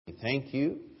thank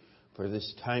you for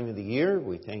this time of the year.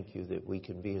 We thank you that we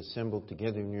can be assembled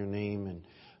together in your name. And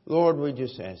Lord, we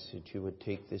just ask that you would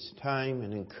take this time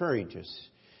and encourage us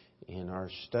in our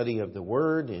study of the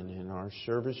Word and in our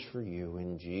service for you.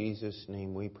 In Jesus'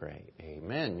 name we pray.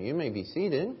 Amen. You may be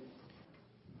seated.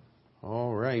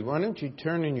 All right. Why don't you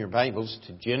turn in your Bibles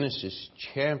to Genesis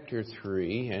chapter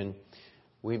 3. And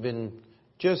we've been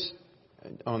just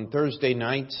on Thursday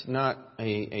nights, not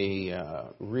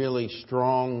a really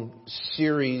strong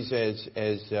series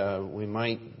as we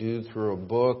might do through a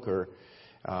book or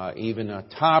even a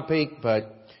topic,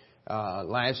 but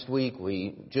last week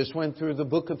we just went through the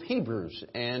book of Hebrews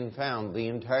and found the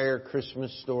entire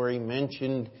Christmas story,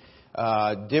 mentioned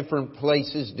different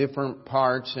places, different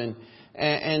parts,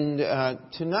 and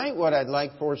tonight what I'd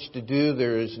like for us to do,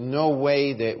 there is no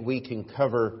way that we can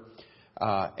cover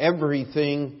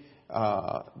everything,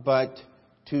 but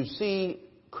to see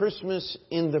Christmas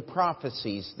in the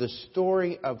prophecies, the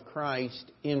story of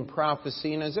Christ in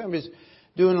prophecy. And as I was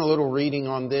doing a little reading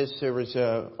on this, there was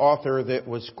an author that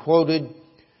was quoted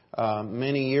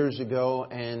many years ago,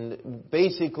 and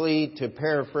basically, to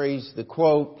paraphrase the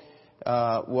quote,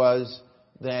 was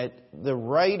that the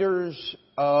writers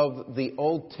of the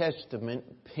Old Testament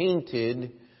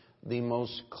painted the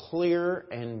most clear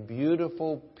and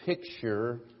beautiful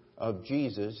picture of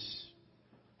Jesus,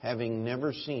 having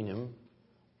never seen Him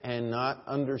and not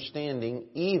understanding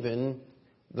even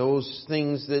those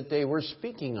things that they were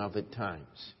speaking of at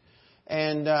times.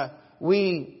 And I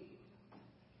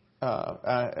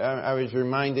was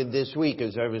reminded this week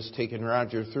as I was taking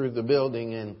Roger through the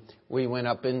building, and we went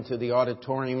up into the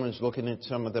auditorium, was looking at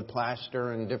some of the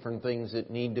plaster and different things that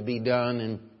need to be done,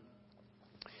 and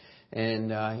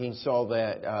he saw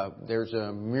that there's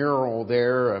a mural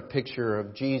there, a picture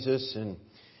of Jesus, and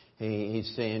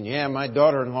he's saying, yeah, my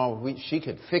daughter-in-law, she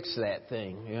could fix that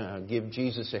thing. Give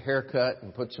Jesus a haircut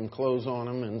and put some clothes on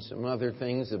him and some other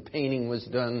things. The painting was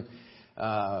done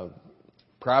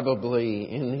probably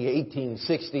in the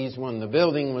 1860s when the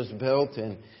building was built,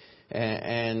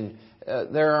 and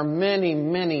there are many,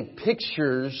 many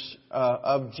pictures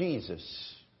of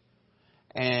Jesus.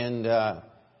 And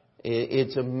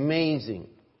it's amazing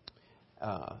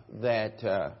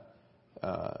that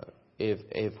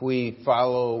if we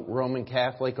follow Roman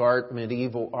Catholic art,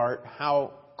 medieval art,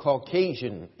 how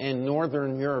Caucasian and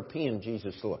Northern European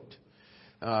Jesus looked.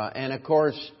 And of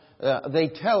course, they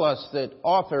tell us that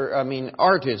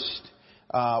artists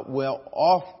will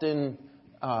often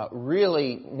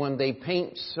really, when they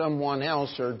paint someone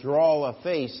else or draw a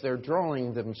face, they're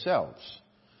drawing themselves.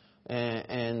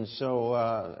 And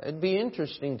so it'd be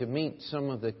interesting to meet some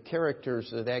of the characters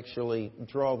that actually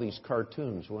draw these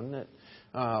cartoons, wouldn't it?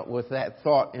 With that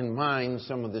thought in mind,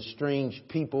 some of the strange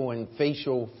people and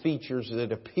facial features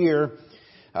that appear.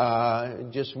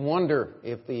 Just wonder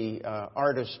if the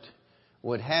artist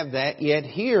would have that. Yet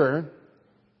here,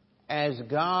 as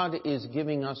God is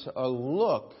giving us a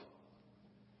look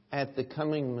at the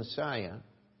coming Messiah,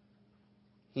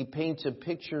 He paints a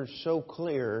picture so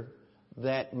clear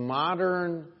that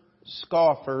modern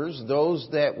scoffers, those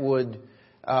that would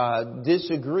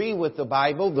disagree with the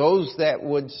Bible, those that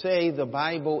would say the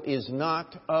Bible is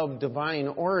not of divine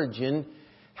origin,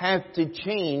 have to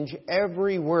change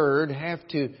every word, have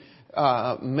to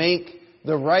make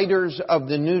the writers of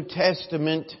the New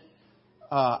Testament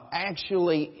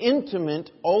actually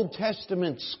intimate Old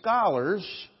Testament scholars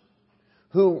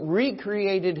who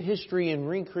recreated history and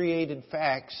recreated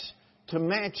facts to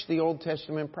match the Old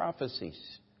Testament prophecies.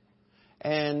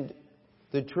 And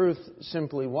the truth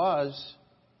simply was,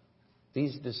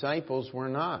 these disciples were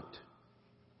not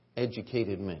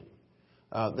educated men.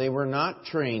 They were not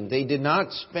trained. They did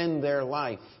not spend their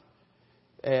life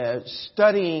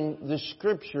studying the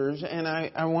Scriptures. And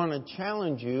I want to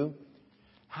challenge you,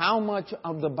 how much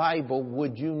of the Bible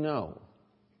would you know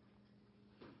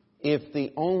if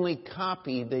the only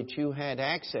copy that you had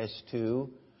access to,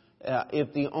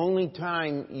 if the only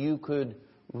time you could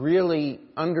really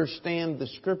understand the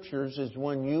Scriptures is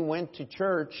when you went to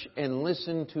church and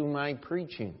listened to my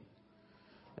preaching?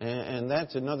 And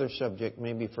that's another subject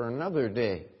maybe for another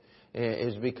day,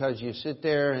 is because you sit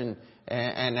there and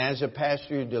as a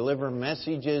pastor you deliver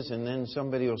messages, and then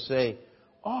somebody will say,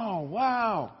 oh,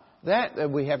 wow, that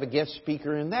we have a guest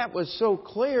speaker, and that was so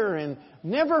clear, and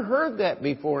never heard that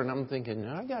before. And I'm thinking,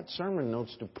 I got sermon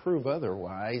notes to prove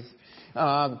otherwise.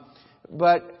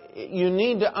 But you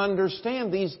need to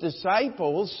understand, these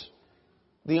disciples,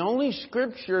 the only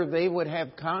Scripture they would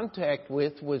have contact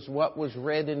with was what was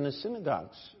read in the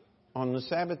synagogues on the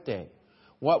Sabbath day.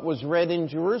 What was read in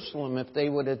Jerusalem if they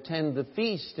would attend the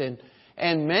feast.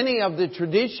 And many of the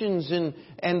traditions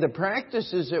and the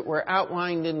practices that were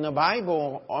outlined in the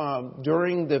Bible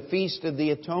during the Feast of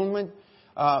the Atonement,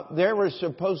 there was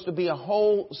supposed to be a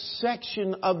whole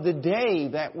section of the day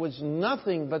that was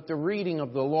nothing but the reading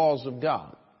of the laws of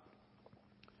God.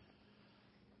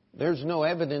 There's no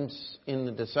evidence in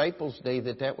the disciples' day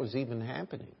that that was even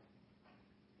happening,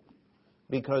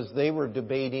 because they were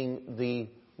debating the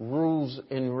rules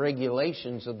and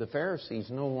regulations of the Pharisees,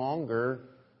 no longer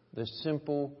the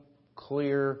simple,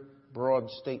 clear, broad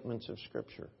statements of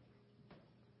Scripture.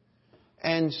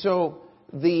 And so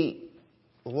the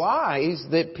lies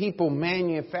that people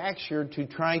manufacture to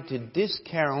try to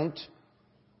discount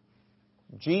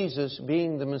Jesus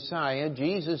being the Messiah,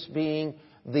 Jesus being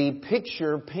the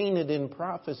picture painted in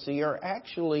prophecy, are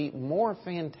actually more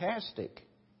fantastic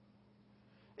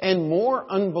and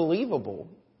more unbelievable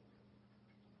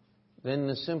than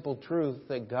the simple truth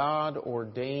that God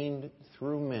ordained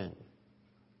through men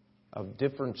of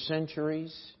different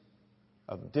centuries,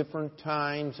 of different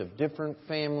times, of different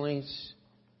families,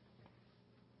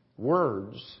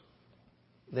 words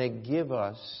that give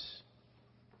us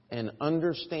an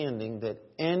understanding that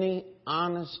any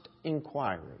honest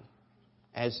inquiry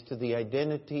as to the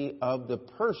identity of the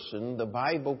person the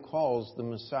Bible calls the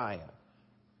Messiah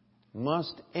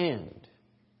must end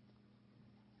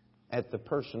at the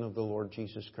person of the Lord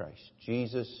Jesus Christ.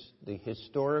 Jesus, the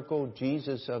historical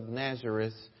Jesus of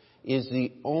Nazareth, is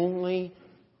the only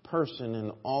person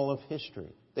in all of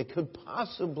history that could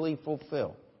possibly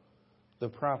fulfill the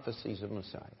prophecies of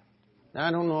Messiah. Now,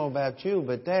 I don't know about you,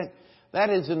 but that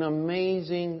is an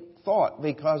amazing thought,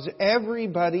 because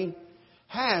everybody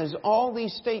has all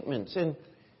these statements. And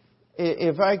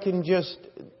if I can just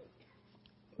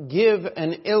give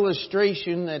an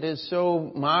illustration that is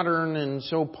so modern and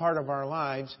so part of our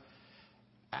lives,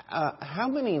 how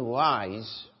many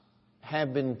lies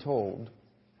have been told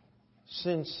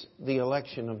since the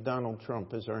election of Donald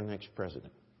Trump as our next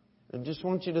president? I just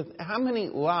want you to... How many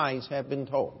lies have been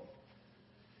told?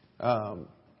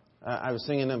 I was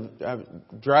thinking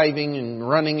of driving and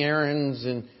running errands,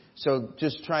 and so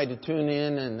just tried to tune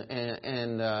in,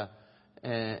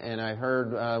 and I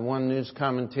heard one news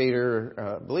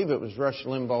commentator, I believe it was Rush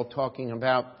Limbaugh, talking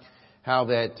about how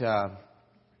that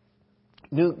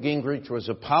Newt Gingrich was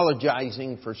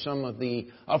apologizing for some of the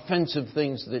offensive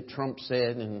things that Trump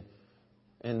said,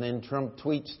 and then Trump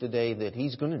tweets today that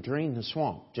he's going to drain the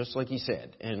swamp, just like he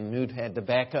said, and Newt had to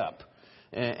back up.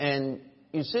 And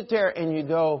you sit there and you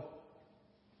go,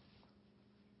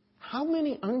 how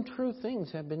many untrue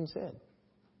things have been said?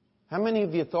 How many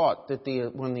of you thought that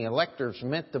when the electors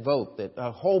met to vote, that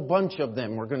a whole bunch of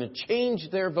them were going to change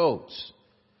their votes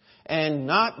and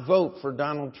not vote for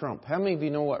Donald Trump? How many of you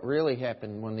know what really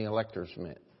happened when the electors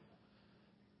met?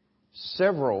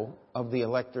 Several of the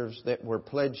electors that were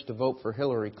pledged to vote for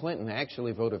Hillary Clinton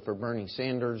actually voted for Bernie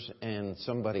Sanders and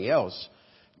somebody else.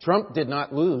 Trump did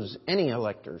not lose any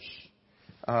electors.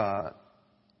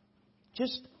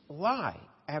 Just lie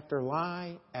after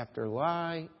lie after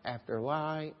lie after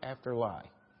lie after lie.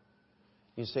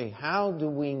 You say, how do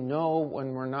we know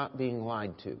when we're not being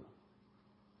lied to?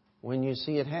 When you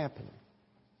see it happen.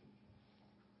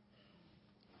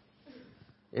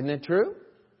 Isn't it true?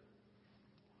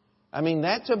 I mean,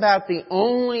 that's about the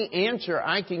only answer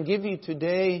I can give you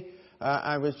today.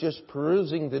 I was just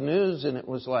perusing the news, and it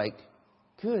was like,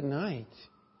 good night.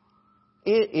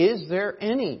 Is there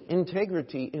any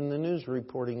integrity in the news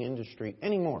reporting industry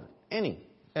anymore? Any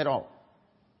at all?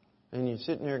 And you're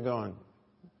sitting there going,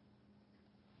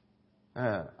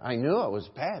 I knew it was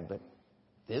bad, but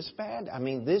this bad? I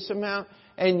mean, this amount?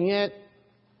 And yet,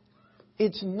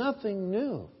 it's nothing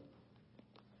new.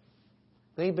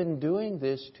 They've been doing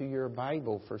this to your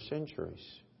Bible for centuries.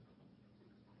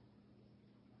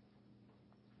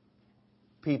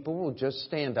 People will just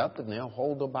stand up and they'll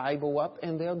hold the Bible up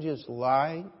and they'll just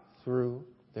lie through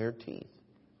their teeth.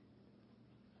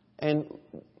 And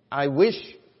I wish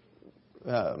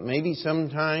maybe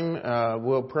sometime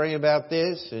we'll pray about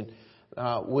this, and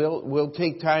we'll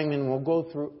take time and we'll go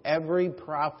through every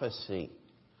prophecy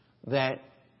that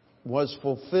was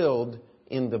fulfilled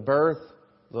in the birth,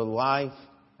 the life,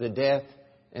 the death,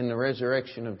 and the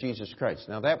resurrection of Jesus Christ.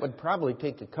 Now, that would probably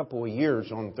take a couple of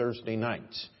years on Thursday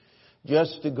nights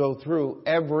just to go through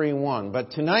every one.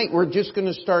 But tonight we're just going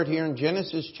to start here in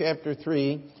Genesis chapter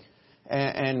 3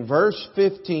 and verse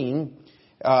 15.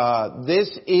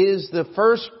 This is the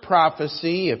first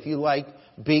prophecy, if you like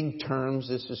big terms.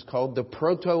 This is called the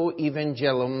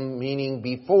proto-evangelium, meaning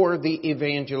before the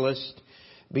evangelist,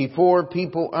 before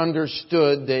people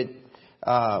understood that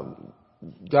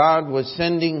God was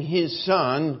sending His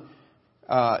Son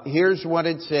here's what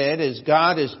it said, as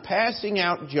God is passing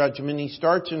out judgment. He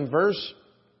starts in verse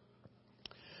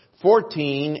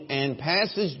 14 and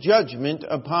passes judgment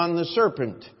upon the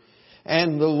serpent.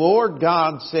 And the Lord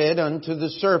God said unto the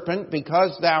serpent,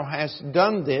 because thou hast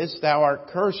done this, thou art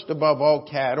cursed above all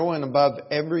cattle and above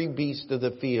every beast of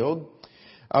the field.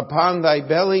 Upon thy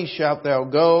belly shalt thou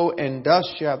go, and dust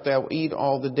shalt thou eat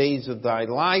all the days of thy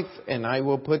life. And I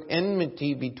will put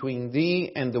enmity between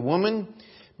thee and the woman,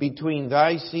 between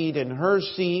thy seed and her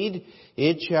seed.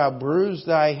 It shall bruise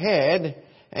thy head,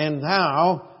 and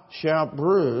thou shalt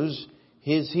bruise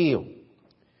his heel.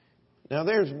 Now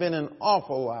there's been an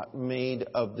awful lot made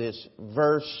of this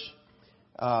verse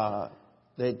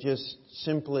that just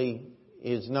simply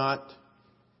is not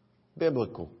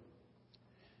biblical.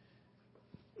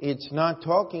 It's not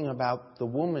talking about the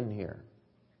woman here.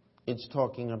 It's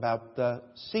talking about the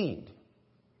seed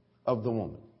of the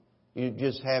woman. You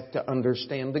just have to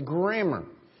understand the grammar.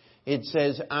 It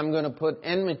says, I'm going to put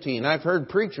enmity. And I've heard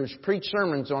preachers preach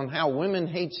sermons on how women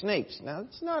hate snakes. Now,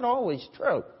 it's not always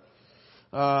true.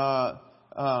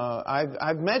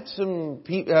 I've met some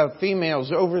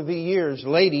females over the years,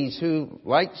 ladies who,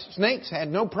 like snakes, had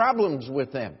no problems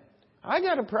with them. I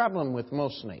got a problem with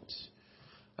most snakes.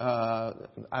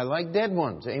 I like dead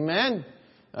ones. Amen.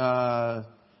 And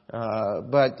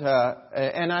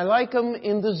I like them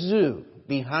in the zoo,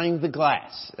 behind the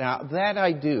glass. Now, that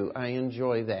I do. I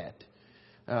enjoy that.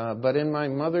 But in my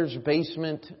mother's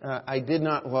basement, I did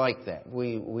not like that.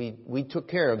 We took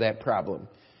care of that problem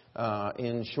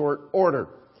in short order.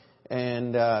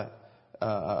 And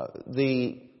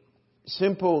the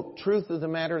simple truth of the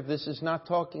matter, this is not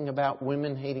talking about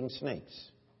women hating snakes.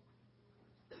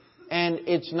 And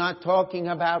it's not talking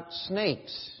about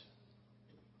snakes,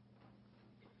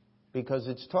 because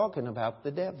it's talking about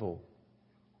the devil.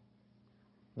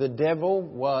 The devil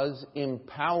was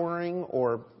empowering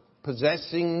or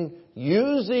possessing,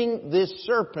 using this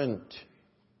serpent.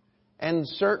 And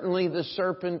certainly the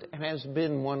serpent has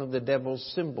been one of the devil's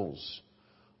symbols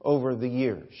over the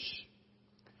years.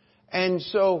 And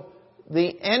so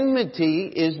the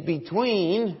enmity is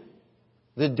between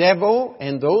the devil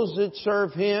and those that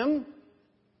serve him,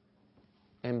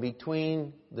 and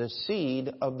between the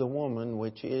seed of the woman,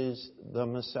 which is the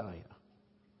Messiah.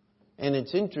 And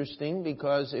it's interesting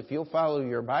because if you'll follow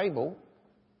your Bible,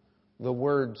 the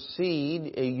word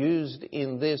seed used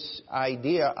in this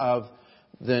idea of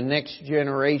the next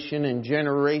generation and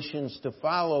generations to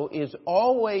follow is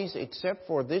always, except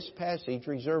for this passage,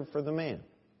 reserved for the man.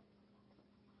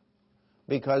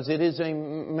 Because it is a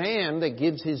man that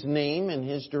gives his name and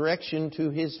his direction to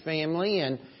his family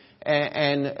and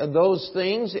those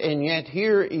things. And yet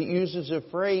here it uses a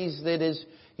phrase that is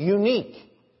unique.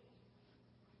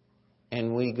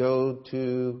 And we go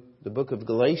to the book of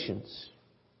Galatians.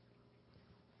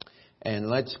 And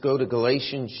let's go to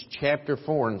Galatians chapter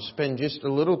 4 and spend just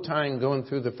a little time going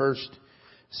through the first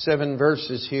 7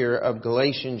 verses here of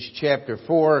Galatians chapter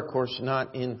 4. Of course,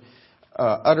 not in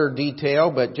utter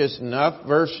detail, but just enough.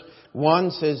 Verse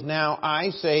 1 says, Now I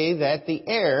say that the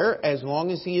heir, as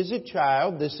long as he is a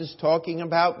child, this is talking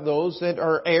about those that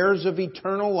are heirs of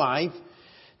eternal life,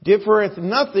 differeth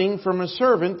nothing from a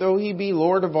servant, though he be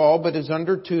Lord of all, but is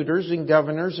under tutors and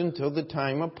governors until the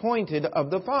time appointed of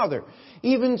the Father.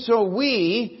 Even so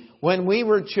we, when we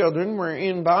were children, were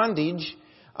in bondage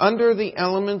under the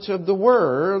elements of the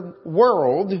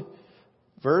world.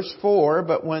 Verse 4,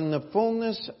 But when the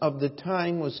fullness of the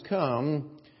time was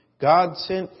come, God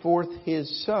sent forth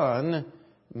His Son,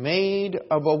 made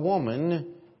of a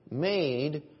woman,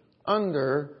 made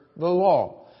under the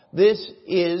law. This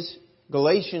is,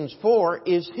 Galatians 4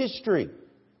 is history.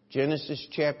 Genesis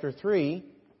chapter 3,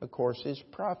 of course, is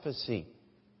prophecy.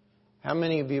 How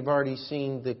many of you have already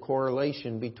seen the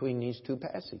correlation between these two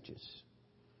passages?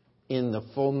 In the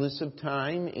fullness of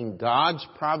time, in God's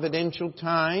providential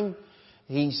time,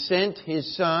 He sent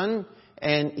His Son,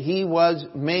 and He was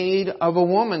made of a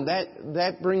woman.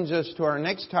 That brings us to our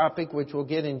next topic, which we'll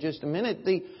get in just a minute.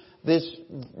 This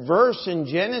verse in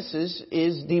Genesis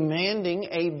is demanding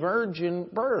a virgin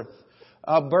birth.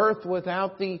 A birth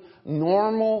without the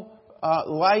normal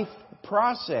life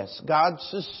process. God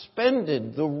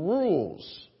suspended the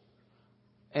rules.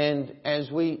 And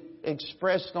as we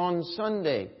expressed on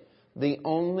Sunday, the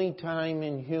only time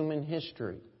in human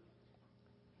history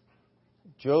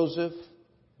Joseph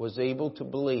was able to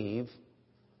believe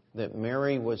that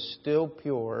Mary was still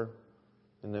pure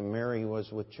and that Mary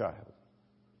was with child.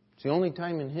 It's the only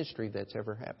time in history that's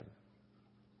ever happened.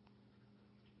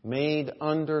 Made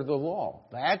under the law.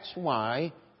 That's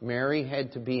why Mary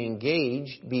had to be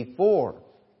engaged before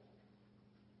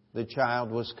the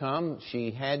child was come.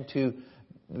 She had to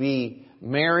be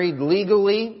married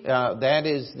legally. That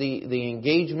is the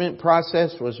engagement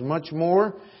process was much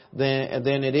more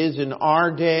than it is in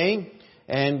our day.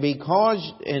 And we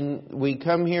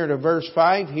come here to verse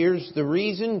 5, here's the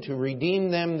reason: to redeem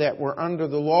them that were under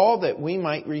the law, that we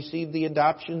might receive the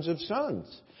adoptions of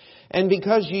sons. And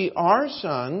because ye are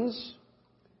sons,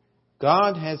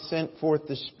 God hath sent forth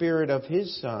the Spirit of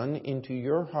His Son into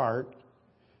your heart,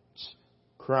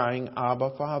 crying,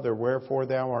 Abba, Father. Wherefore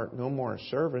thou art no more a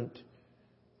servant,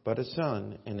 but a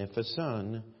son. And if a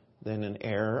son, then an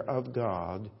heir of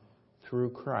God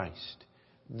through Christ.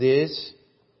 This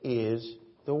is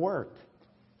the work.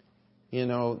 You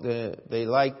know, they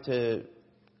like to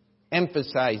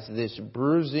emphasize this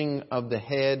bruising of the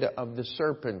head of the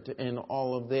serpent and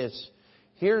all of this.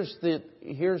 Here's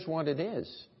what it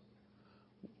is.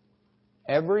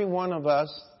 Every one of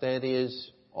us that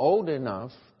is old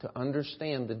enough to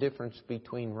understand the difference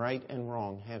between right and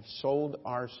wrong have sold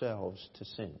ourselves to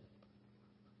sin.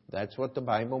 That's what the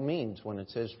Bible means when it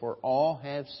says, for all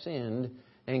have sinned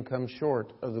and come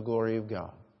short of the glory of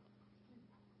God.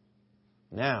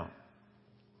 Now,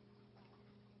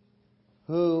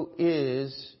 who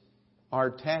is our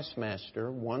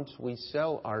taskmaster once we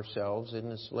sell ourselves in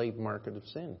the slave market of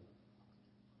sin?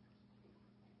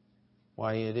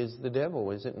 Why, it is the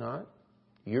devil, is it not?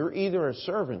 You're either a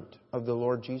servant of the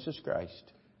Lord Jesus Christ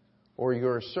or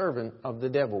you're a servant of the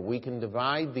devil. We can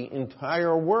divide the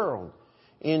entire world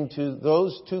into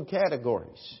those two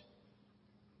categories.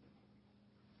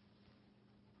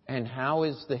 And how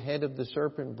is the head of the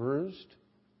serpent bruised?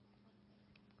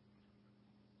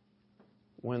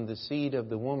 When the seed of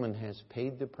the woman has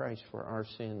paid the price for our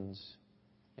sins,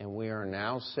 and we are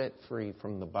now set free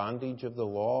from the bondage of the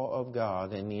law of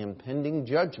God and the impending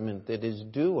judgment that is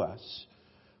due us.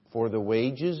 For the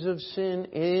wages of sin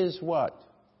is what?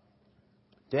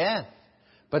 Death.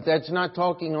 But that's not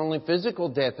talking only physical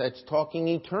death. That's talking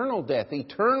eternal death.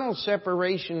 Eternal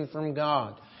separation from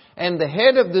God. And the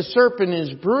head of the serpent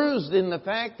is bruised in the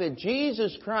fact that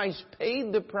Jesus Christ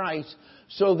paid the price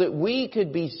so that we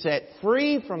could be set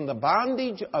free from the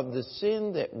bondage of the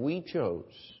sin that we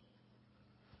chose.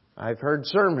 I've heard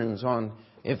sermons on,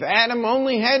 if Adam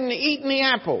only hadn't eaten the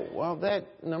apple. Well,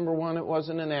 that, number one, it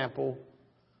wasn't an apple.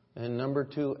 And number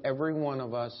two, every one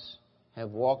of us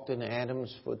have walked in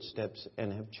Adam's footsteps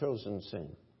and have chosen sin.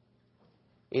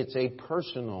 It's a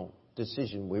personal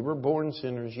decision. We were born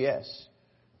sinners, yes.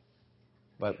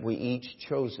 But we each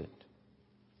chose it.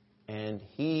 And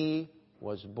He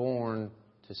was born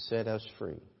to set us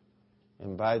free.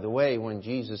 And by the way, when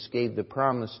Jesus gave the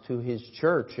promise to His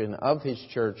church and of His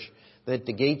church that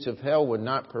the gates of hell would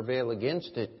not prevail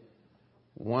against it,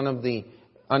 one of the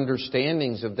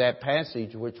understandings of that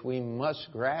passage which we must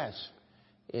grasp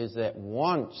is that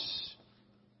once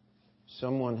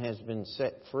someone has been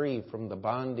set free from the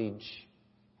bondage,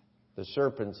 the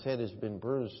serpent's head has been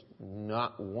bruised,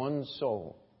 not one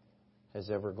soul has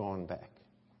ever gone back.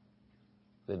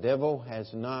 The devil has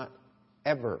not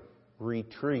ever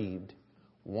retrieved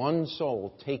one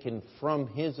soul taken from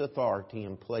his authority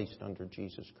and placed under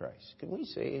Jesus Christ. Can we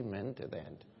say amen to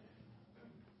that?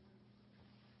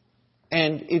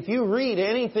 And if you read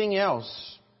anything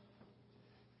else,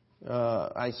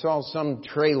 I saw some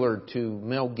trailer to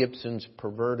Mel Gibson's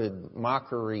perverted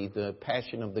mockery, The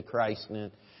Passion of the Christ,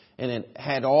 and it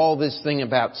had all this thing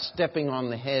about stepping on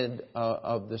the head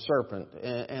of the serpent.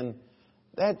 And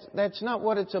that's not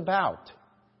what it's about.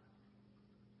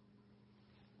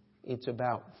 It's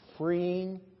about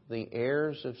freeing the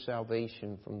heirs of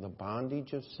salvation from the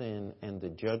bondage of sin and the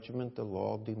judgment the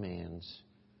law demands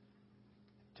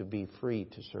to be free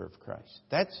to serve Christ.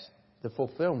 That's the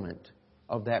fulfillment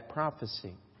of that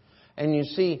prophecy. And you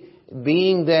see,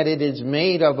 being that it is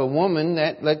made of a woman,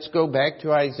 let's go back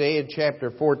to Isaiah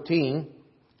chapter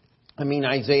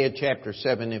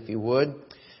 7, if you would.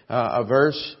 A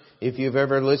verse, if you've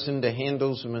ever listened to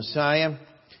Handel's Messiah,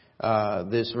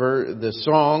 the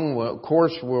song, of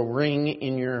course, will ring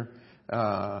in your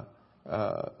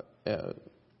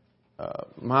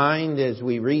mind as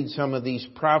we read some of these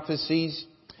prophecies.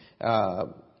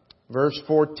 Verse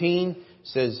 14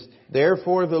 says,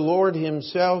 Therefore the Lord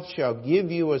Himself shall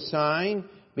give you a sign.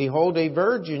 Behold, a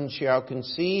virgin shall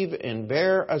conceive and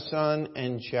bear a son,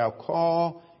 and shall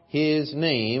call His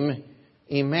name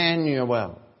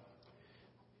Emmanuel.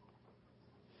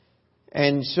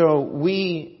 And so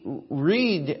we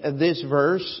read this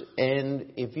verse,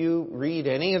 and if you read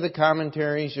any of the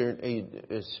commentaries, or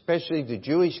especially the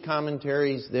Jewish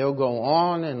commentaries, they'll go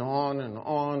on and on and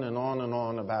on and on and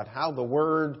on about how the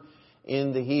word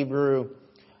in the Hebrew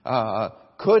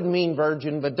could mean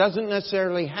virgin, but doesn't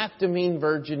necessarily have to mean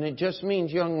virgin. It just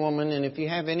means young woman. And if you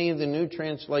have any of the new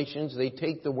translations, they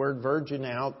take the word virgin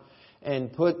out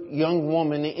and put young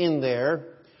woman in there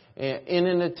in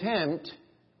an attempt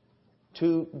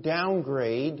to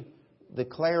downgrade the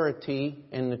clarity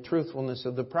and the truthfulness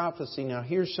of the prophecy. Now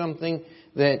here's something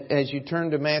that as you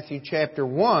turn to Matthew chapter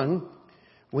 1,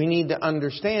 we need to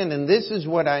understand. And this is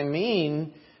what I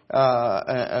mean,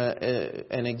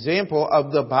 an example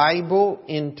of the Bible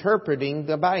interpreting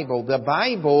the Bible. The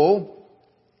Bible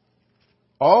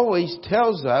always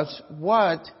tells us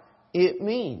what it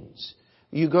means.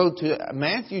 You go to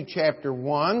Matthew chapter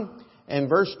 1 and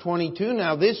verse 22.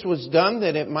 Now this was done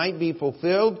that it might be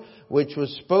fulfilled, which was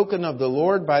spoken of the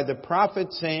Lord by the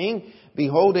prophet, saying,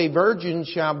 Behold, a virgin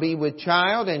shall be with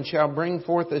child, and shall bring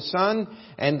forth a son,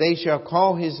 and they shall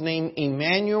call his name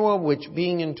Emmanuel, which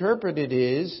being interpreted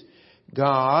is,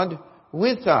 God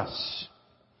with us.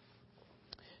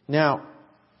 Now,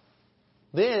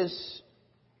 this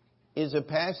is a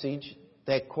passage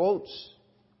that quotes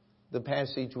the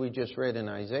passage we just read in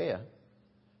Isaiah.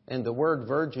 And the word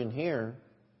virgin here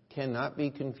cannot be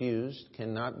confused,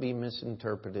 cannot be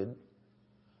misinterpreted.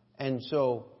 And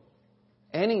so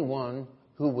anyone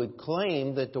who would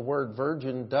claim that the word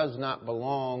virgin does not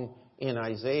belong in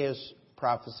Isaiah's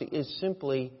prophecy is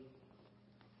simply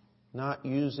not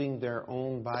using their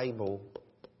own Bible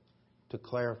to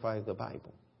clarify the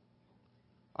Bible.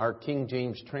 Our King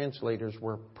James translators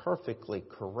were perfectly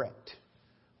correct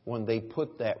when they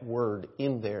put that word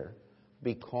in there,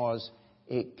 because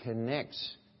it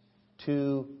connects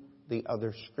to the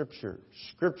other Scripture.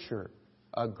 Scripture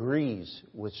agrees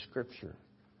with Scripture.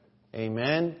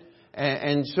 Amen?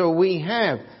 And so we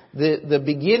have the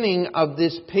beginning of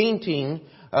this painting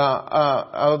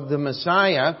of the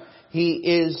Messiah. He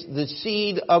is the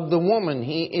seed of the woman.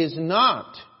 He is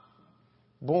not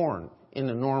born in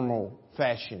a normal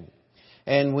fashion.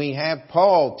 And we have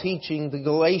Paul teaching the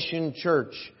Galatian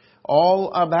church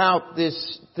all about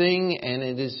this thing, and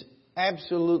it is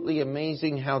absolutely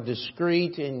amazing how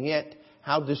discreet and yet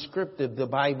how descriptive the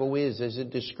Bible is as it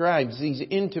describes these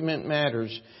intimate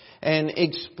matters and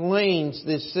explains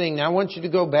this thing. Now I want you to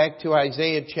go back to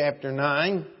Isaiah chapter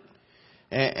 9,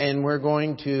 and we're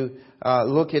going to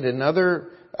look at another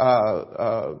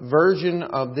version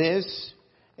of this.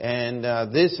 And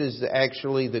this is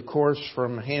actually the course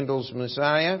from Handel's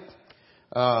Messiah.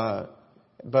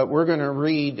 But we're going to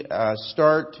read,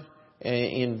 start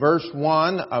in verse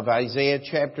 1 of Isaiah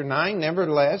chapter 9.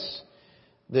 Nevertheless,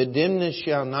 the dimness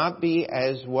shall not be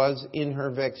as was in her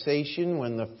vexation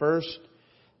when the first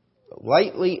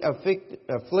lightly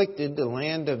afflicted the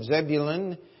land of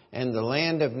Zebulun and the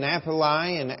land of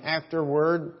Naphtali, and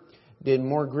afterward did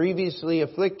more grievously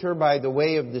afflict her by the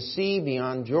way of the sea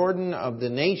beyond Jordan of the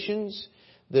nations.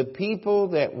 The people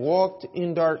that walked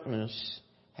in darkness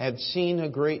have seen a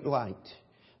great light.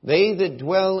 They that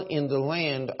dwell in the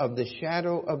land of the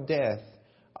shadow of death,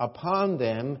 upon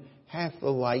them hath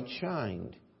the light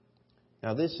shined.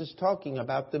 Now this is talking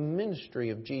about the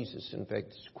ministry of Jesus. In fact,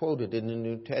 it's quoted in the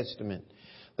New Testament.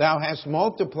 Thou hast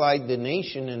multiplied the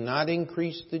nation and not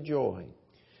increased the joy.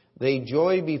 They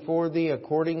joy before thee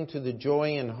according to the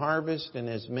joy in harvest, and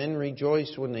as men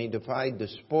rejoice when they divide the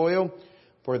spoil.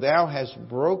 For thou hast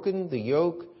broken the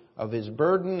yoke of his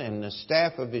burden and the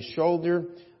staff of his shoulder.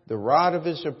 The rod of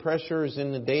his oppressor is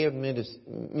in the day of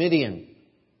Midian.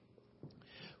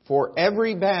 For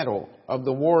every battle of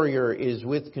the warrior is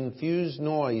with confused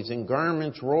noise and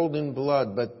garments rolled in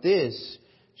blood. But this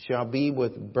shall be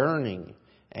with burning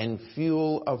and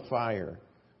fuel of fire.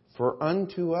 For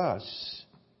unto us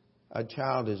a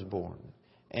child is born,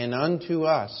 and unto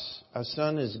us a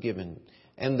son is given,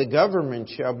 and the government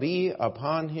shall be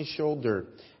upon his shoulder,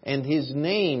 and his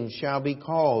name shall be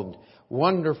called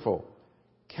Wonderful,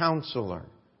 Counselor,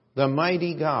 the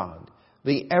Mighty God,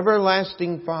 the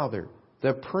Everlasting Father,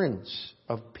 the Prince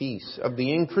of Peace. Of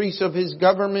the increase of his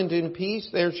government and peace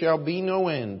there shall be no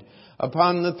end,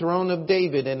 upon the throne of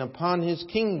David and upon his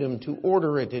kingdom, to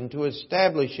order it and to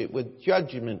establish it with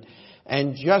judgment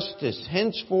and justice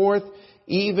henceforth,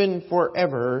 even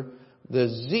forever. The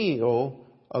zeal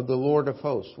of the Lord of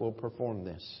hosts will perform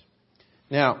this.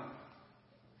 Now,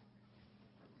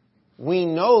 we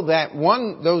know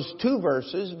those two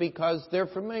verses because they're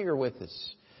familiar with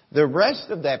us. The rest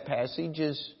of that passage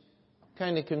is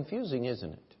kind of confusing,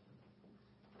 isn't it?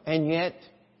 And yet,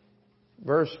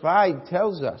 verse 5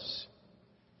 tells us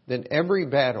that every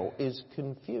battle is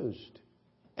confused.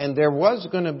 And there was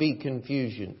going to be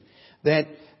confusion. That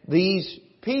these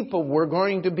people were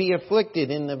going to be afflicted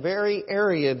in the very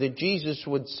area that Jesus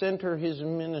would center his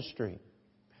ministry.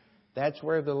 That's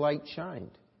where the light shined.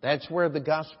 That's where the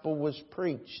gospel was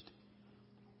preached.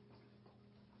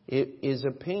 It is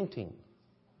a painting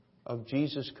of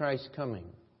Jesus Christ coming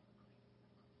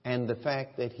and the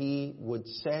fact that He would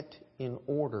set in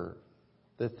order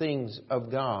the things of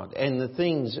God and the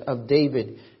things of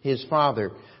David, his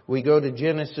father. We go to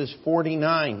Genesis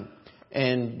 49,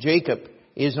 and Jacob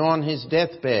is on his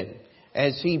deathbed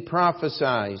as he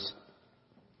prophesies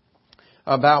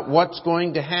about what's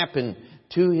going to happen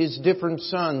to his different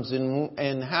sons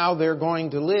and how they're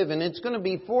going to live. And it's going to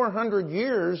be 400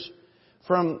 years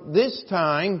from this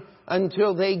time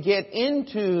until they get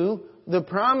into the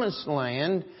promised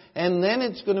land. And then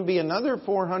it's going to be another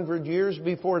 400 years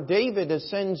before David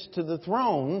ascends to the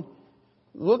throne.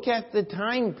 Look at the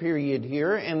time period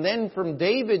here. And then from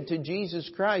David to Jesus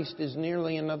Christ is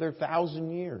nearly another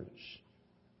 1,000 years.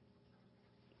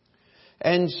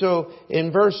 And so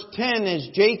in verse 10, as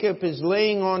Jacob is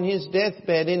laying on his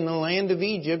deathbed in the land of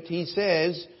Egypt, he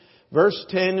says, verse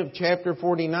 10 of chapter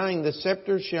 49, "The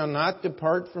scepter shall not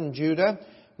depart from Judah,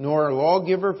 nor a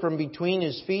lawgiver from between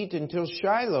his feet until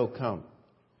Shiloh come.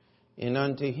 And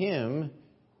unto him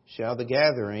shall the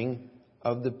gathering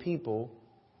of the people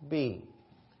be."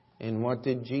 And what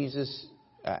did Jesus,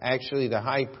 actually the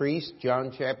high priest,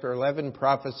 John chapter 11,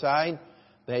 prophesied?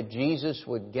 That Jesus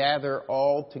would gather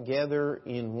all together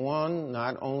in one,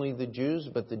 not only the Jews,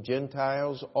 but the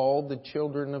Gentiles, all the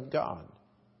children of God.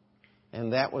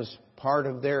 And that was part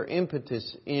of their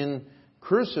impetus in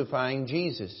crucifying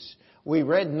Jesus. We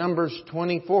read Numbers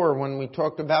 24 when we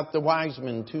talked about the wise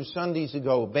men 2 Sundays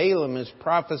ago. Balaam is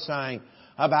prophesying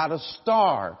about a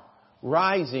star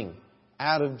rising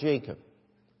out of Jacob.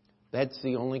 That's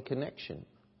the only connection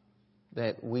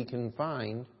that we can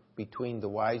find between the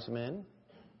wise men,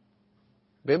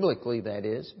 biblically that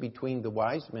is, between the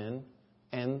wise men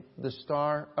and the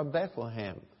Star of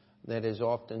Bethlehem that is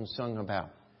often sung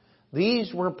about.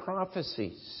 These were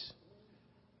prophecies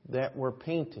that were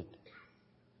painted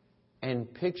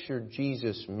and pictured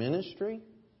Jesus' ministry,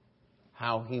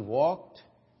 how He walked,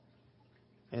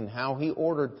 and how He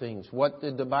ordered things. What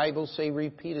did the Bible say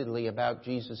repeatedly about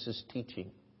Jesus'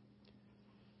 teaching?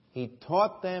 He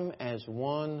taught them as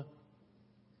one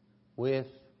with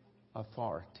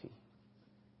authority.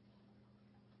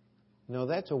 No,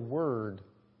 that's a word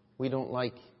we don't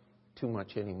like too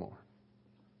much anymore.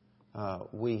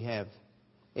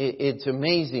 It's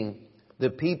amazing. The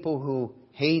people who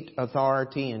hate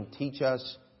authority and teach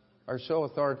us are so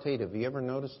authoritative. You ever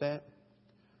noticed that?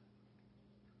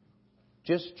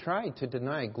 Just try to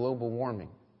deny global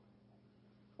warming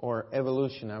or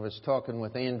evolution. I was talking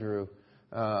with Andrew.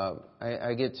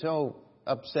 I get so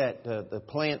upset. The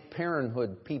Planned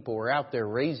Parenthood people are out there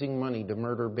raising money to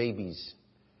murder babies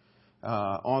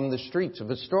on the streets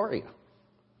of Astoria.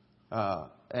 I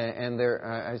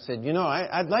said,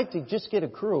 I'd like to just get a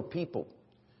crew of people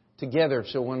together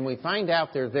so when we find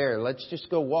out they're there, let's just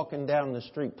go walking down the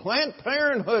street. Planned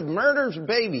Parenthood murders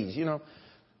babies,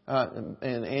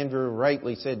 And Andrew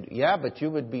rightly said, yeah, but you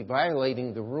would be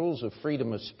violating the rules of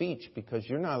freedom of speech because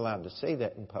you're not allowed to say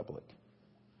that in public.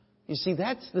 You see,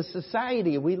 that's the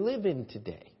society we live in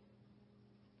today.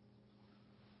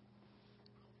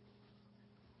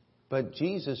 But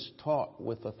Jesus taught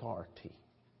with authority.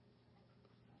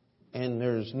 And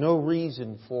there's no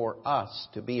reason for us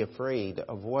to be afraid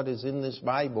of what is in this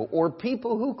Bible or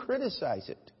people who criticize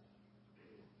it.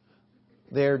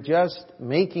 They're just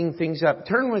making things up.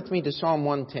 Turn with me to Psalm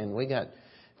 110. We got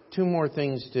 2 more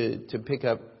things to pick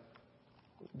up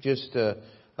just a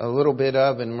little bit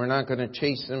of, and we're not going to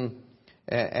chase them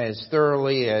as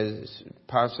thoroughly as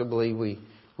possibly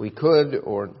we could,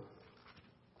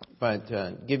 but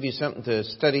give you something to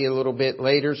study a little bit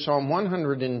later. Psalm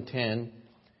 110.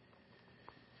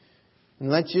 And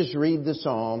let's just read the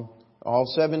psalm, all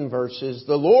 7 verses.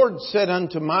 "The Lord said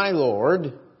unto my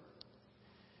Lord,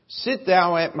 Sit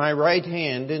thou at my right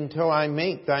hand until I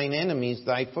make thine enemies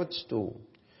thy footstool.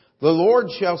 The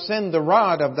Lord shall send the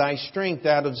rod of thy strength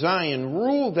out of Zion.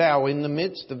 Rule thou in the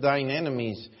midst of thine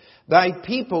enemies. Thy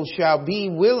people shall be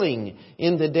willing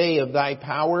in the day of thy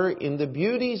power. In the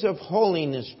beauties of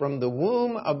holiness from the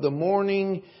womb of the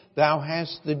morning thou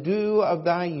hast the dew of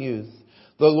thy youth.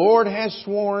 The Lord has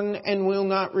sworn and will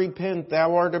not repent.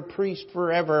 Thou art a priest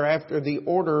forever after the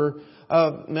order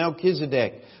of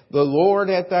Melchizedek. The Lord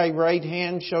at thy right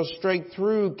hand shall strike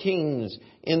through kings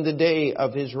in the day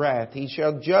of his wrath. He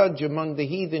shall judge among the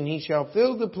heathen. He shall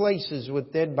fill the places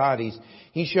with dead bodies.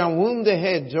 He shall wound the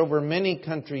heads over many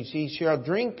countries. He shall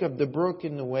drink of the brook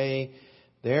in the way.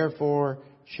 Therefore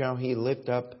shall he lift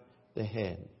up the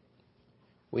head."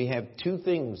 We have 2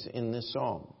 things in this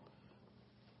psalm.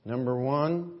 Number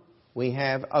 1, we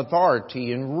have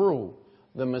authority and rule.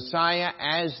 the Messiah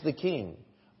as the King.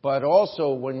 But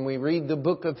also when we read the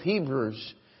book of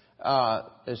Hebrews,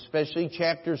 especially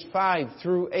chapters 5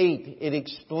 through 8, it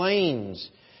explains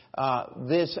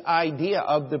this idea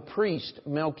of the priest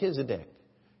Melchizedek.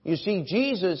 You see,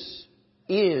 Jesus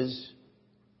is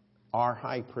our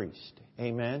high priest.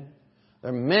 Amen. There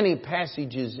are many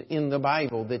passages in the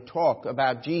Bible that talk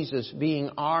about Jesus being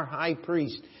our high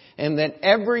priest, and that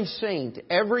every saint,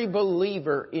 every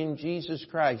believer in Jesus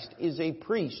Christ is a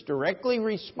priest directly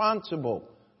responsible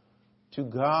to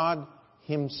God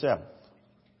Himself.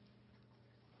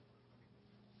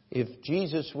 If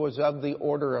Jesus was of the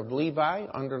order of Levi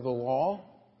under the law,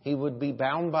 He would be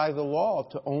bound by the law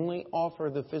to only offer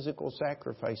the physical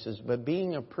sacrifices. But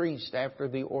being a priest after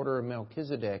the order of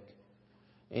Melchizedek,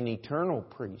 an eternal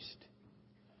priest,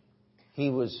 He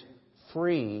was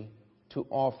free to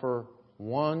offer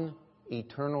one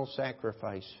eternal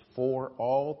sacrifice for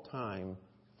all time,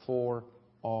 for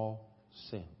all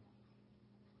sin.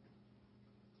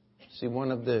 See,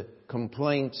 one of the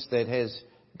complaints that has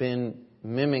been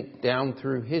mimicked down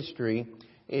through history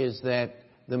is that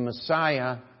the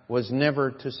Messiah was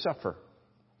never to suffer.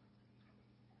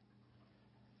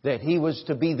 That He was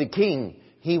to be the king.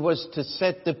 He was to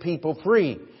set the people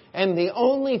free. And the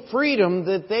only freedom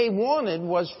that they wanted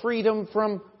was freedom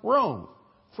from Rome.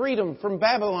 Freedom from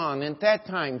Babylon at that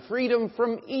time. Freedom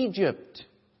from Egypt.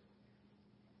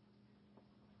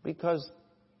 Because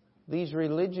these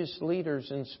religious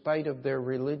leaders, in spite of their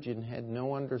religion, had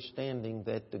no understanding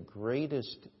that the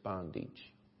greatest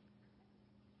bondage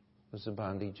was the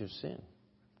bondage of sin.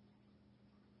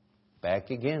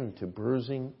 Back again to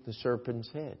bruising the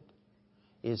serpent's head,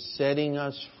 is setting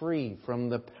us free from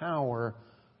the power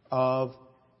of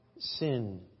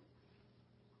sin.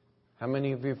 How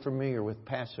many of you are familiar with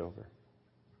Passover?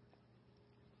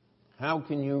 How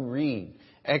can you read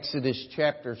Exodus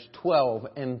chapters 12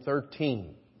 and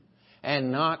 13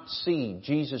 and not see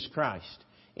Jesus Christ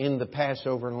in the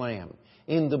Passover lamb,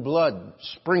 in the blood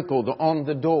sprinkled on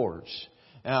the doors,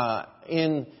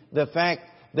 in the fact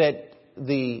that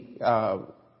the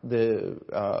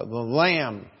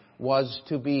lamb was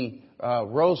to be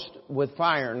roast with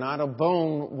fire, not a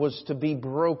bone was to be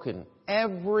broken.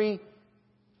 Every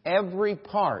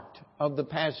part of the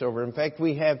Passover. In fact,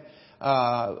 we have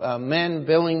men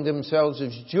billing themselves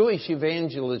as Jewish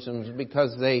evangelisms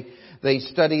because they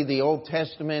study the Old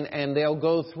Testament, and they'll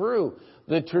go through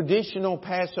the traditional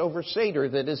Passover Seder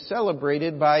that is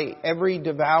celebrated by every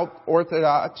devout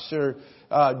Orthodox or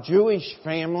Jewish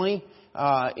family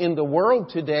in the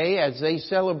world today as they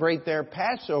celebrate their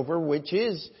Passover, which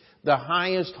is the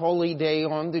highest holy day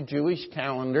on the Jewish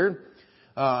calendar,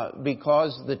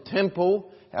 because the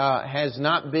temple has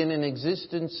not been in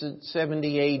existence since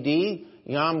 70 A.D.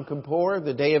 Yom Kippur,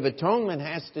 the Day of Atonement,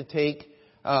 has to take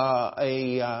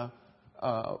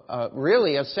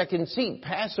really a second seat.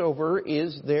 Passover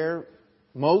is their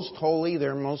most holy,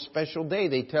 their most special day.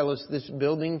 They tell us this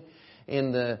building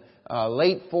in the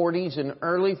late 40s and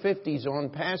early 50s on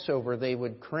Passover, they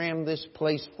would cram this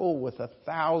place full with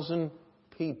 1,000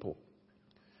 people.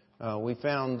 We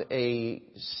found a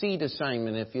seat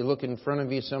assignment. If you look in front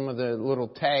of you, some of the little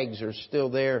tags are still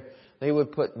there. They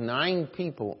would put 9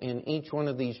 people in each one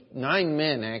of these, 9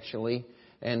 men actually,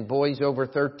 and boys over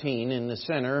 13 in the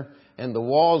center. And the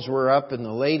walls were up, and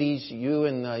the ladies, you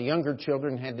and the younger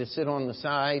children, had to sit on the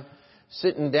side.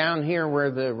 Sitting down here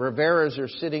where the Riveras are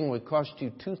sitting would cost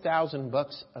you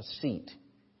 $2,000 a seat.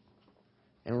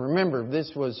 And remember,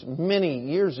 this was many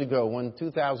years ago when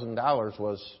 $2,000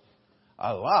 was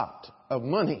a lot of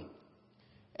money.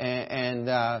 And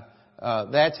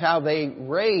that's how they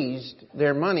raised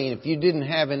their money. If you didn't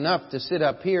have enough to sit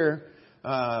up here,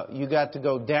 you got to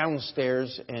go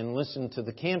downstairs and listen to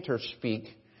the cantor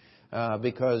speak,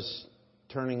 because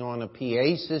turning on a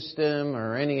PA system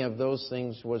or any of those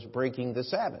things was breaking the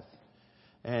Sabbath.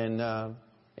 And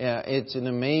it's an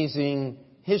amazing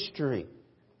history.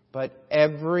 But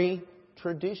every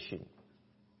tradition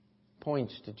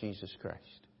points to Jesus Christ.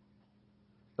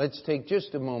 Let's take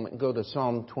just a moment and go to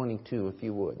Psalm 22, if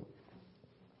you would.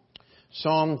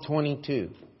 Psalm 22.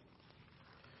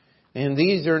 And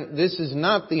this is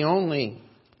not the only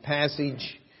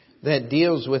passage that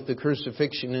deals with the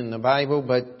crucifixion in the Bible,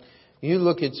 but you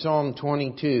look at Psalm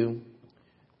 22.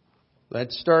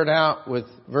 Let's start out with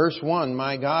verse 1.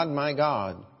 My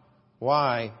God,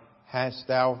 why hast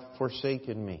thou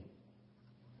forsaken me?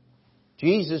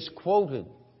 Jesus quoted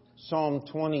Psalm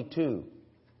 22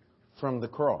 from the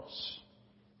cross.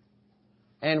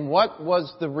 And what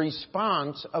was the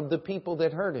response of the people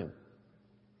that heard Him?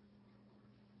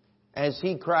 as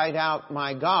he cried out,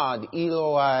 "My God,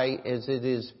 Eloi," as it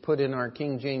is put in our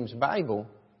King James Bible,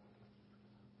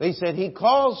 they said he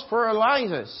calls for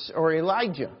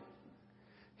Elijah.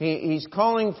 He's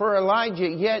calling for Elijah,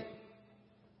 yet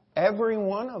every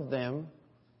one of them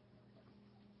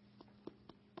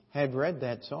had read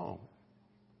that psalm,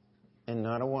 and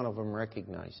not a one of them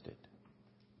recognized it.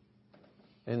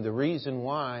 And the reason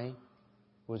why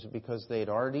was because they had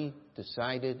already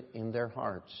decided in their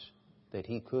hearts that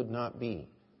he could not be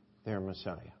their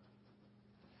Messiah.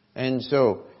 And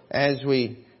so, as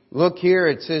we look here,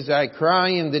 it says, "I cry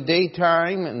in the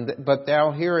daytime, but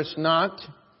thou hearest not,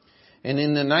 and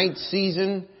in the night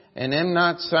season, and am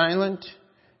not silent.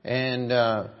 And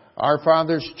our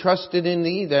fathers trusted in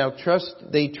thee.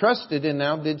 They trusted, and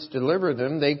thou didst deliver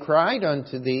them. They cried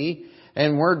unto thee,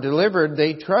 and were delivered.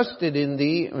 They trusted in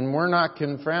thee, and were not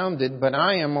confounded. But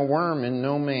I am a worm and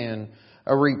no man,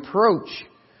 a reproach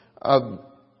of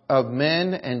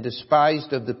men, and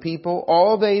despised of the people.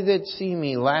 All they that see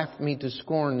me laugh me to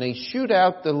scorn. They shoot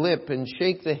out the lip and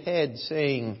shake the head,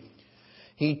 saying,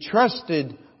 He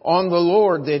trusted on the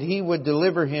Lord that He would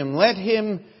deliver him. Let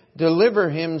Him deliver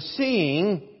him,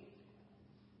 seeing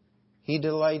He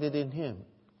delighted in him."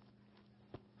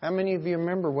 How many of you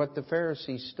remember what the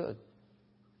Pharisees stood?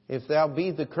 "If thou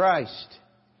be the Christ,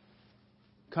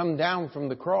 come down from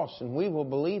the cross, and we will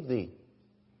believe thee."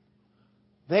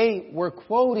 They were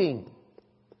quoting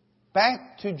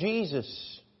back to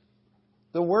Jesus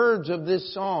the words of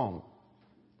this psalm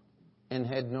and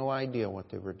had no idea what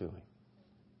they were doing.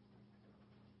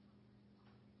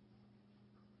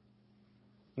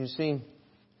 You see,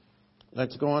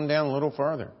 let's go on down a little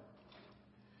farther.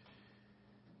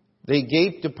 "They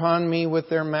gaped upon me with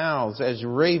their mouths as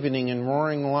ravening and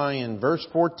roaring lion." Verse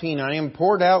 14, "I am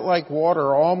poured out like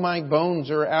water. All my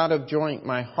bones are out of joint.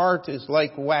 My heart is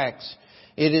like wax.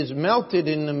 It is melted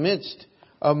in the midst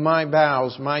of my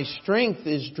bowels. My strength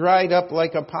is dried up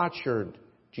like a potsherd."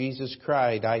 Jesus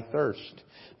cried, "I thirst.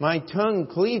 My tongue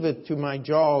cleaveth to my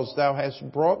jaws. Thou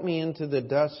hast brought me into the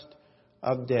dust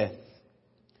of death.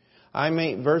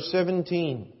 Verse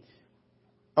 17.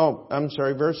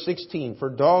 Verse 16. "For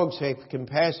dogs have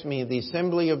compassed me, the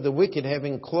assembly of the wicked have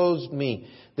enclosed me.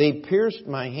 They pierced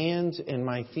my hands and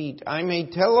my feet. I may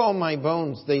tell all my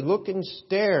bones. They look and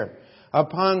stare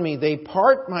upon me. They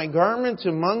part my garments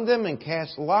among them and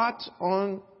cast lots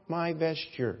on my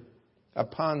vesture,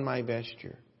 upon my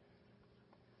vesture."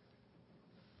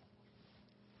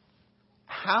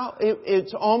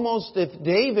 It's almost if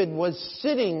David was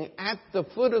sitting at the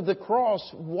foot of the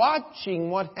cross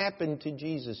watching what happened to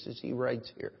Jesus, as he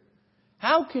writes here.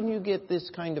 How can you get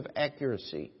this kind of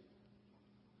accuracy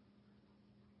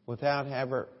without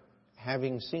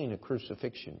having seen a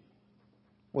crucifixion?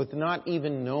 With not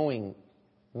even knowing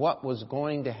what was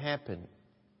going to happen?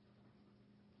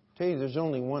 I tell you, there's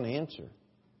only one answer.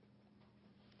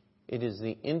 It is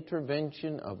the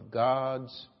intervention of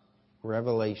God's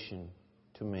revelation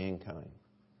to mankind.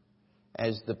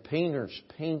 As the painters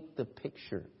paint the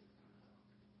picture,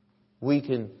 we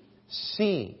can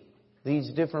see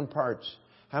these different parts.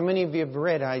 How many of you have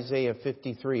read Isaiah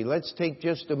 53? Let's take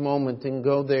just a moment and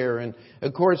go there. And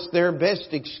of course, their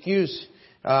best excuse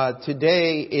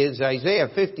today is Isaiah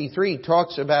 53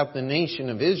 talks about the nation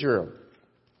of Israel.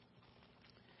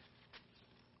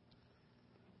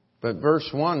 But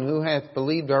verse 1, "Who hath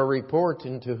believed our report,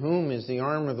 and to whom is the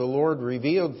arm of the Lord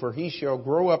revealed? For he shall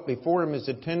grow up before him as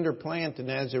a tender plant,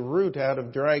 and as a root out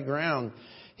of dry ground.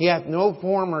 He hath no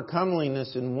form or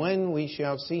comeliness, and when we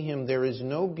shall see him, there is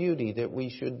no beauty that we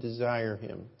should desire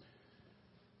him."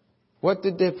 What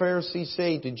did the Pharisees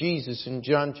say to Jesus in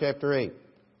John chapter 8?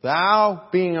 "Thou,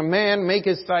 being a man,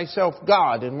 makest thyself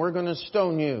God, and we're going to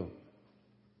stone you."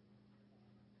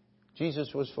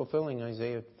 Jesus was fulfilling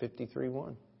Isaiah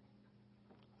 53:1.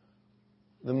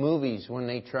 The movies, when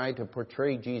they try to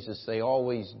portray Jesus, they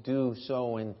always do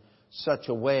so in such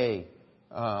a way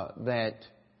that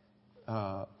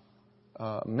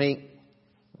make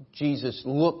Jesus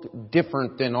look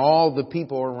different than all the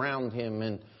people around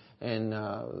him. And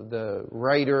the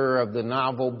writer of the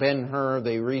novel, Ben-Hur,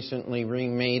 they recently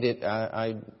remade it.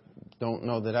 I don't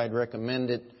know that I'd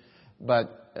recommend it.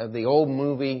 But the old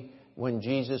movie, when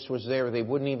Jesus was there, they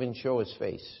wouldn't even show his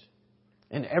face.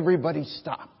 And everybody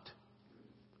stopped.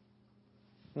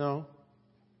 No,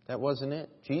 that wasn't it.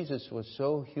 Jesus was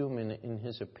so human in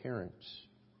his appearance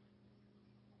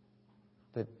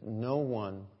that no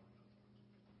one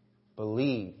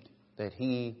believed that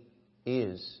he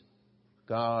is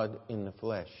God in the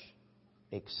flesh,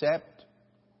 except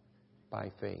by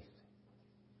faith.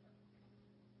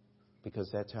 Because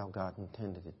that's how God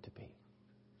intended it to be.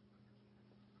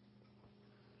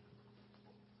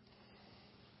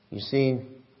 You see,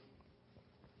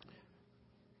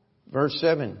 verse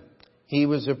 7, He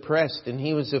was oppressed and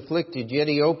He was afflicted, yet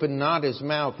He opened not His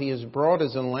mouth. He is brought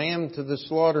as a lamb to the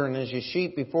slaughter, and as a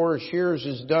sheep before her shearers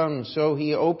is dumb, so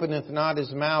He openeth not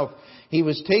His mouth. He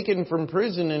was taken from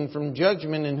prison and from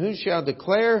judgment, and who shall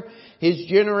declare His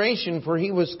generation? For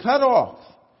He was cut off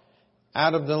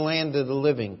out of the land of the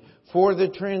living. For the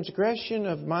transgression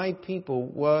of my people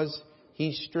was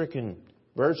He stricken.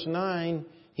 Verse 9,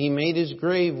 He made His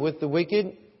grave with the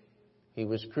wicked. He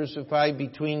was crucified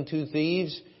between two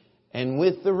thieves, and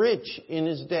with the rich in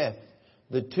His death.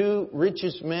 The two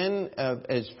richest men,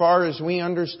 as far as we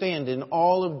understand, in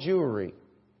all of Jewry,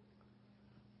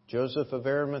 Joseph of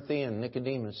Arimathea and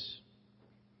Nicodemus,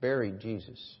 buried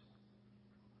Jesus.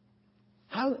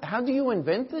 How do you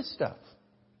invent this stuff?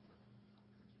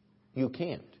 You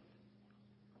can't.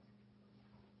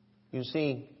 You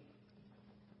see,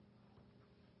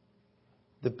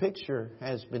 the picture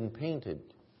has been painted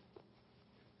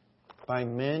by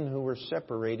men who were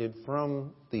separated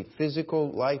from the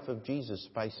physical life of Jesus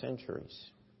by centuries.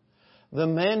 The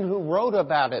men who wrote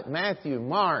about it, Matthew,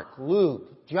 Mark,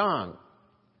 Luke, John,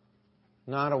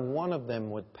 not a one of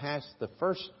them would pass the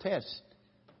first test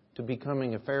to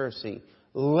becoming a Pharisee,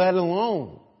 let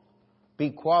alone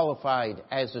be qualified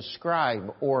as a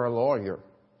scribe or a lawyer.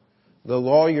 The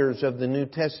lawyers of the New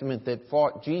Testament that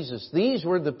fought Jesus, these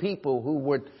were the people who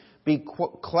would be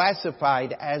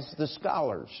classified as the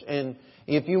scholars. And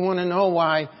if you want to know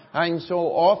why I'm so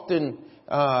often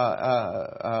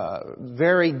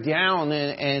very down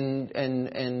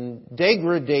and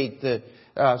degradate the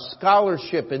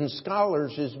scholarship and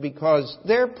scholars, is because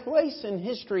their place in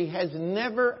history has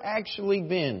never actually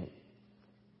been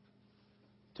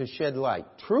to shed light.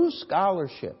 True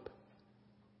scholarship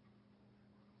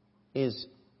is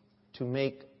to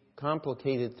make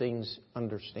complicated things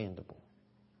understandable.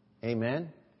 Amen?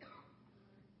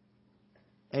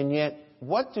 And yet,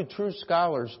 what do true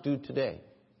scholars do today?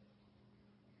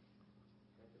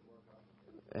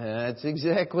 That's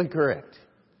exactly correct.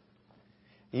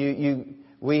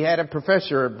 We had a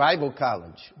professor at Bible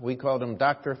college. We called him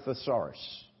Dr. Thesaurus.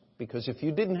 Because if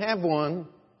you didn't have one,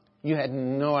 you had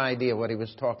no idea what he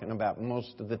was talking about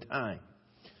most of the time.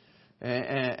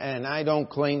 And I don't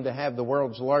claim to have the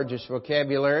world's largest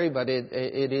vocabulary, but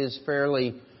it is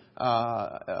fairly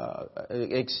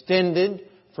extended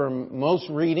from most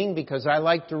reading, because I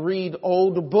like to read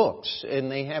old books and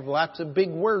they have lots of big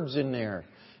words in there.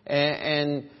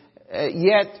 And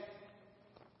yet,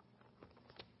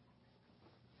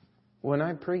 when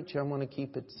I preach, I want to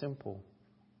keep it simple.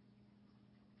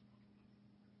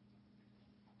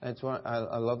 That's why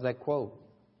I love that quote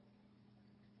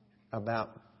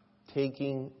about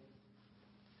taking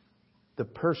the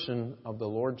person of the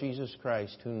Lord Jesus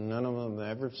Christ, who none of them have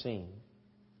ever seen,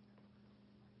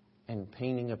 and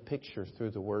painting a picture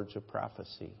through the words of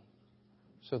prophecy,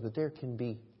 so that there can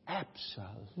be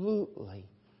absolutely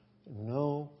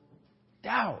no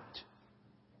doubt,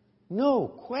 no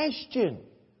question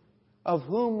of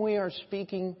whom we are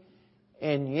speaking,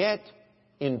 and yet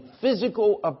in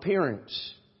physical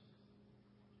appearance,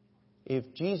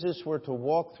 if Jesus were to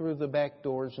walk through the back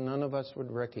doors, none of us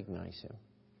would recognize Him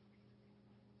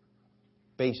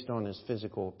based on His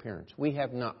physical appearance. We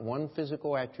have not one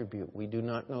physical attribute. We do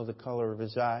not know the color of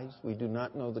His eyes. We do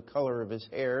not know the color of His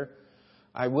hair.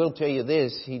 I will tell you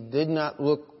this, He did not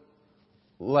look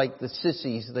like the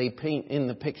sissies they paint in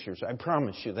the pictures. I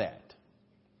promise you that.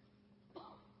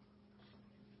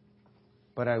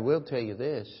 But I will tell you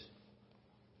this.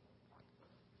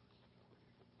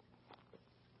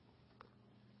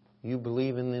 You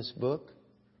believe in this book,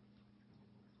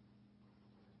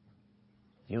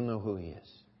 you'll know who He is.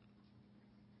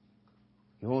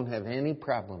 You won't have any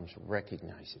problems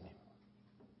recognizing Him.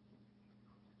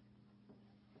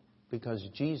 Because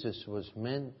Jesus was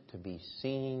meant to be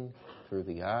seen through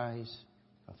the eyes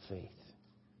of faith.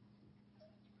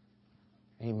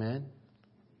 Amen?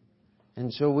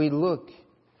 And so we look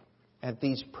at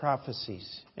these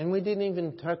prophecies. And we didn't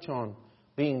even touch on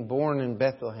being born in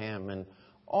Bethlehem and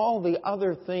all the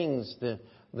other things. The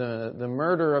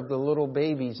murder of the little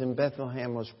babies in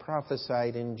Bethlehem was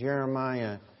prophesied in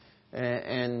Jeremiah.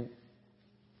 And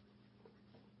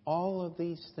all of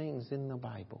these things in the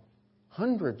Bible.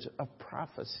 Hundreds of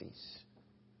prophecies.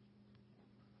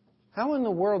 How in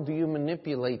the world do you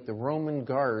manipulate the Roman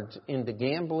guards into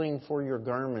gambling for your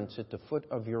garments at the foot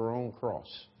of your own cross?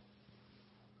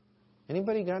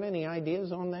 Anybody got any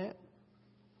ideas on that?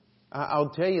 I'll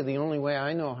tell you, the only way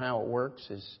I know how it works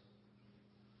is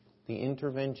the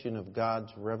intervention of God's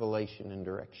revelation and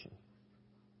direction.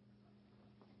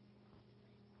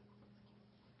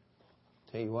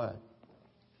 Tell you what,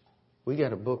 We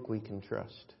got a book we can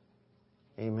trust.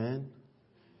 Amen.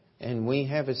 And we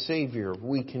have a Savior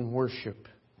we can worship,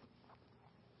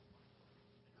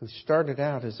 who started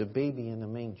out as a baby in a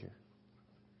manger,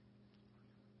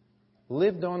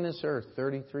 lived on this earth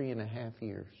 33 and a half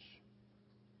years,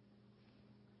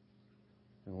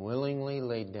 and willingly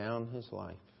laid down His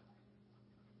life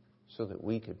so that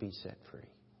we could be set free.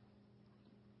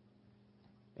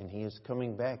 And He is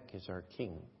coming back as our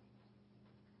King.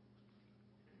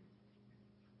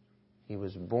 He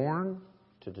was born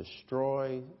to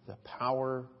destroy the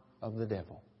power of the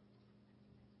devil.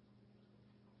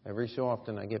 Every so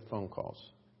often I get phone calls.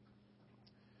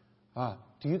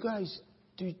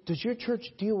 Does your church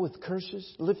deal with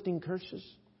curses, lifting curses?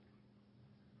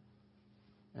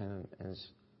 And it's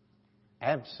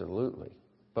absolutely.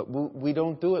 But we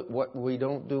don't do it. We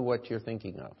don't do what you're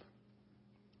thinking of.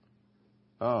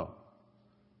 Oh.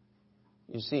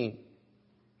 You see,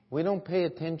 we don't pay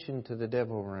attention to the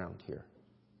devil around here.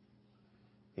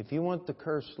 If you want the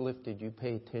curse lifted, you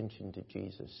pay attention to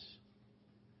Jesus.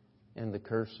 And the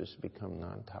curses become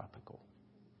non-topical.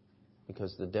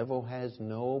 Because the devil has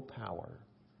no power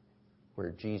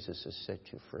where Jesus has set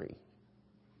you free.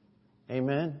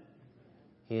 Amen?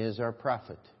 He is our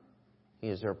prophet. He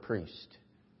is our priest.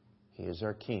 He is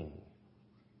our King.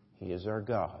 He is our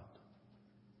God.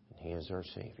 And He is our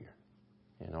Savior.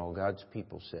 And all God's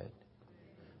people said,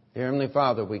 Dear Heavenly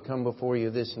Father, we come before You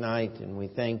this night and we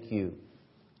thank You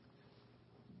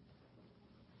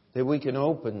that we can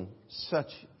open such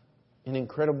an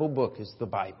incredible book as the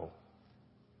Bible.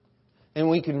 And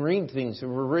we can read things that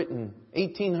were written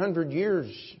 1,800 years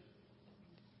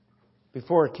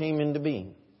before it came into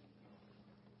being.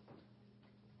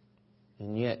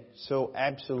 And yet so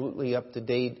absolutely up to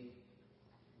date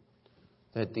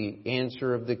that the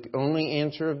only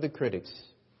answer of the critics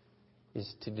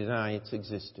is to deny its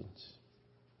existence.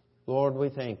 Lord, we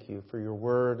thank You for Your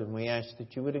word, and we ask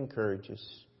that You would encourage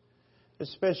us,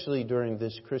 especially during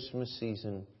this Christmas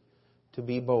season, to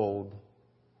be bold,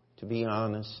 to be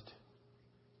honest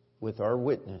with our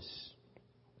witness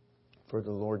for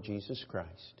the Lord Jesus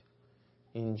Christ.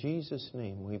 In Jesus'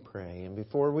 name we pray. And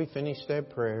before we finish that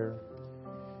prayer,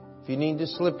 if you need to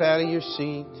slip out of your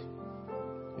seat,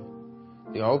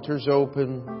 the altar's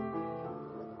open.